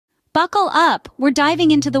Buckle up, we're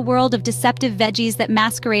diving into the world of deceptive veggies that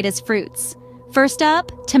masquerade as fruits. First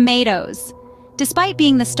up, tomatoes. Despite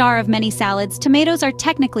being the star of many salads, tomatoes are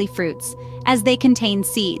technically fruits, as they contain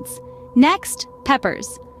seeds. Next,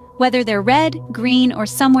 peppers. Whether they're red, green, or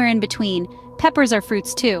somewhere in between, peppers are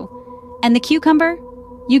fruits too. And the cucumber?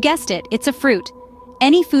 You guessed it, it's a fruit.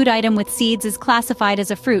 Any food item with seeds is classified as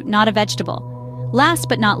a fruit, not a vegetable. Last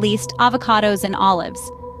but not least, avocados and olives.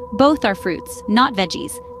 Both are fruits, not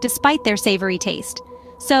veggies, despite their savory taste.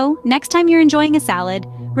 So, next time you're enjoying a salad,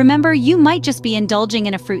 remember you might just be indulging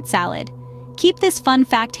in a fruit salad. Keep this fun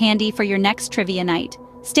fact handy for your next trivia night.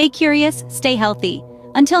 Stay curious, stay healthy.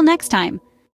 Until next time.